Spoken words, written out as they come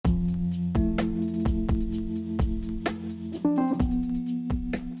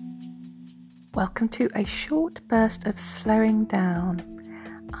welcome to a short burst of slowing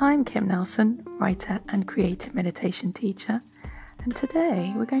down. I'm Kym Nelson, writer and creative meditation teacher, and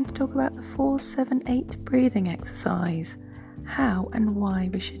today we're going to talk about the 4-7-8 breathing exercise, how and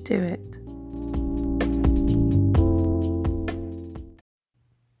why we should do it.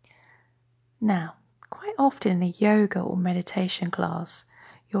 Now, quite often in a yoga or meditation class,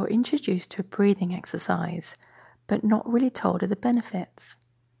 you're introduced to a breathing exercise, but not really told of the benefits.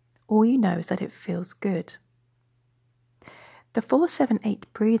 All you know is that it feels good. The 4-7-8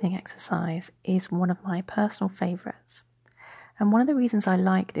 breathing exercise is one of my personal favourites. And one of the reasons I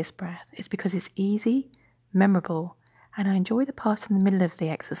like this breath is because it's easy, memorable, and I enjoy the part in the middle of the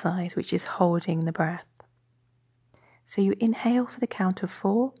exercise, which is holding the breath. So you inhale for the count of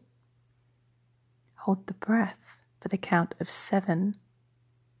 4, hold the breath for the count of 7,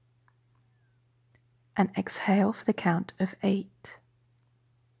 and exhale for the count of 8.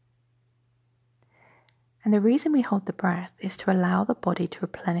 And the reason we hold the breath is to allow the body to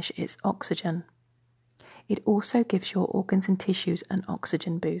replenish its oxygen. It also gives your organs and tissues an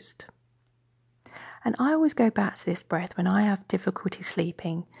oxygen boost. And I always go back to this breath when I have difficulty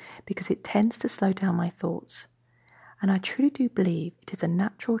sleeping because it tends to slow down my thoughts. And I truly do believe it is a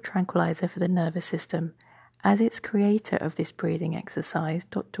natural tranquilizer for the nervous system, as its creator of this breathing exercise,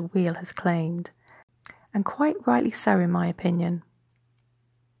 Dr. Wheel, has claimed. And quite rightly so in my opinion.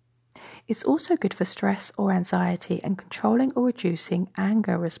 It's also good for stress or anxiety and controlling or reducing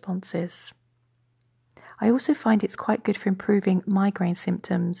anger responses. I also find it's quite good for improving migraine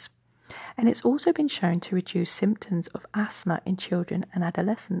symptoms, and it's also been shown to reduce symptoms of asthma in children and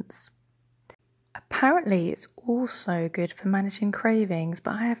adolescents. Apparently it's also good for managing cravings,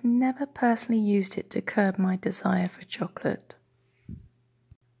 but I have never personally used it to curb my desire for chocolate.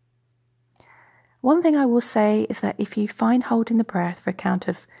 One thing I will say is that if you find holding the breath for a count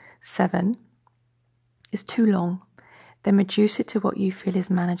of 7 is too long, then reduce it to what you feel is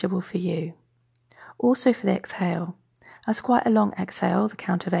manageable for you. Also for the exhale, that's quite a long exhale, the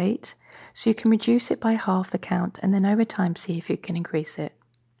count of 8, so you can reduce it by half the count and then over time see if you can increase it.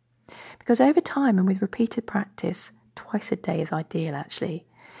 Because over time and with repeated practice, twice a day is ideal actually,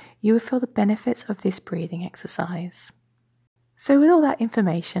 you will feel the benefits of this breathing exercise. So with all that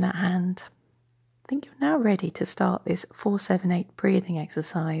information at hand, I think you're now ready to start this 4-7-8 breathing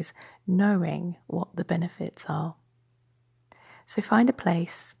exercise, knowing what the benefits are. So find a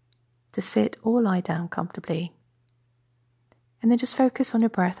place to sit or lie down comfortably, and then just focus on your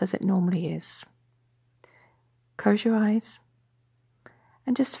breath as it normally is. Close your eyes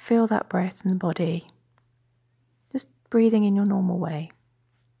and just feel that breath in the body, just breathing in your normal way.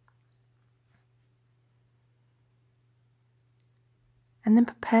 And then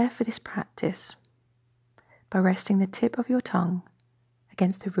prepare for this practice by resting the tip of your tongue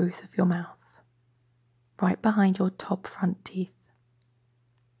against the roof of your mouth, right behind your top front teeth.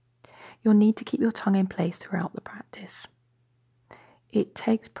 You'll need to keep your tongue in place throughout the practice. It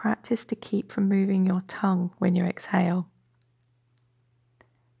takes practice to keep from moving your tongue when you exhale.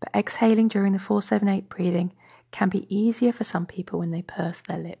 But exhaling during the 4-7-8 breathing can be easier for some people when they purse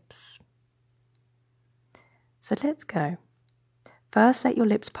their lips. So let's go. First, let your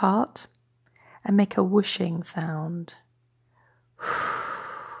lips part and make a whooshing sound.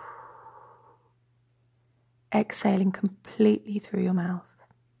 Exhaling completely through your mouth.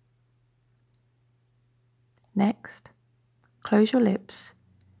 Next, close your lips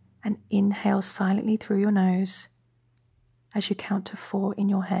and inhale silently through your nose as you count to 4 in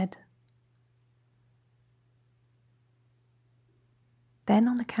your head. Then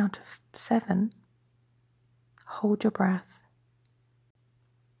on the count of 7, hold your breath.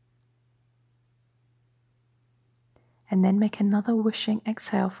 And then make another whooshing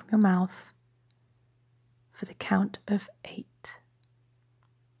exhale from your mouth for the count of 8.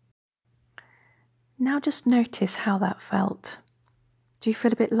 Now just notice how that felt. Do you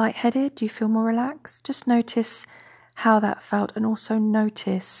feel a bit lightheaded? Do you feel more relaxed? Just notice how that felt, and also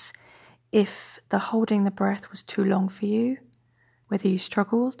notice if the holding the breath was too long for you, whether you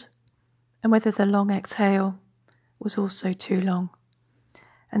struggled, and whether the long exhale was also too long.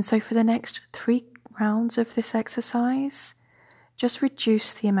 And so for the next 3 rounds of this exercise, just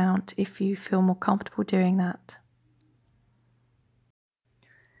reduce the amount if you feel more comfortable doing that.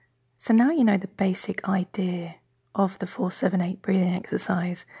 So now you know the basic idea of the 4-7-8 breathing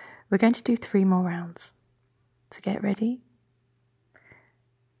exercise. We're going to do 3 more rounds. So get ready.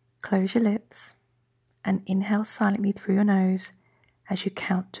 Close your lips and inhale silently through your nose as you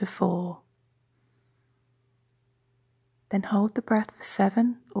count to 4. Then hold the breath for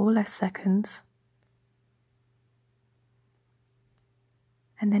 7 or less seconds.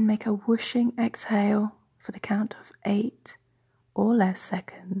 And then make a whooshing exhale for the count of 8 or less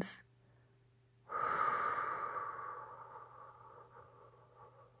seconds.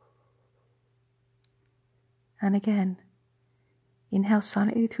 And again, inhale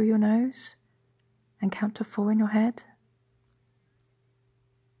silently through your nose and count to 4 in your head.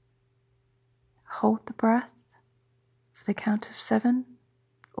 Hold the breath for the count of 7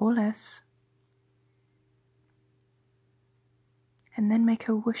 or less. And then make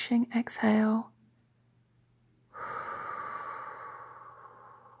a whooshing exhale.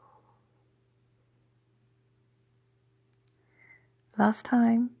 Last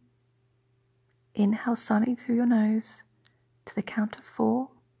time. Inhale silently through your nose to the count of 4.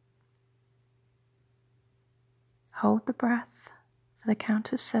 Hold the breath for the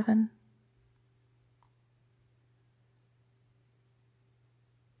count of 7.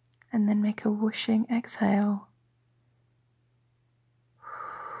 And then make a whooshing exhale.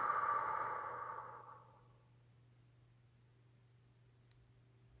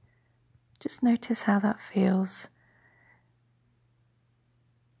 Just notice how that feels.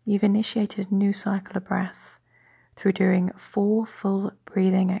 You've initiated a new cycle of breath through doing 4 full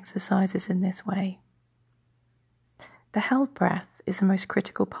breathing exercises in this way. The held breath is the most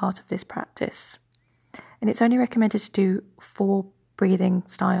critical part of this practice, and it's only recommended to do 4 breathing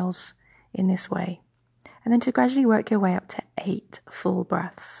styles in this way, and then to gradually work your way up to 8 full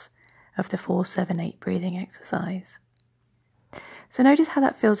breaths of the 4-7-8 breathing exercise. So notice how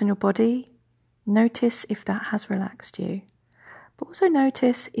that feels in your body. Notice if that has relaxed you. But also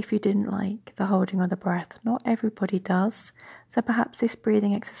notice if you didn't like the holding of the breath. Not everybody does, so perhaps this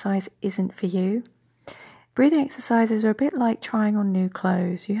breathing exercise isn't for you. Breathing exercises are a bit like trying on new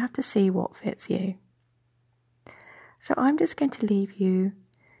clothes. You have to see what fits you. So I'm just going to leave you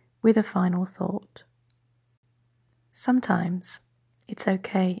with a final thought. Sometimes it's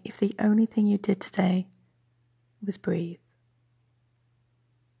okay if the only thing you did today was breathe.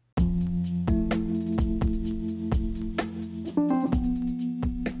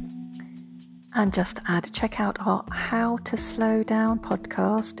 And just to add, check out our How to Slow Down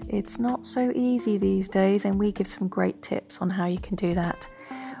podcast. It's not so easy these days, and we give some great tips on how you can do that.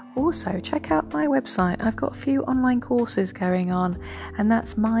 Also, check out my website. I've got a few online courses going on, and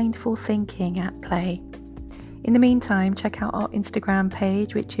that's Mindful Thinking at Play. In the meantime, check out our Instagram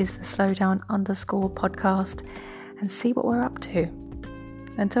page, which is the slowdown_podcast, and see what we're up to.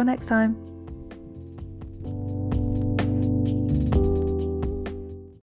 Until next time.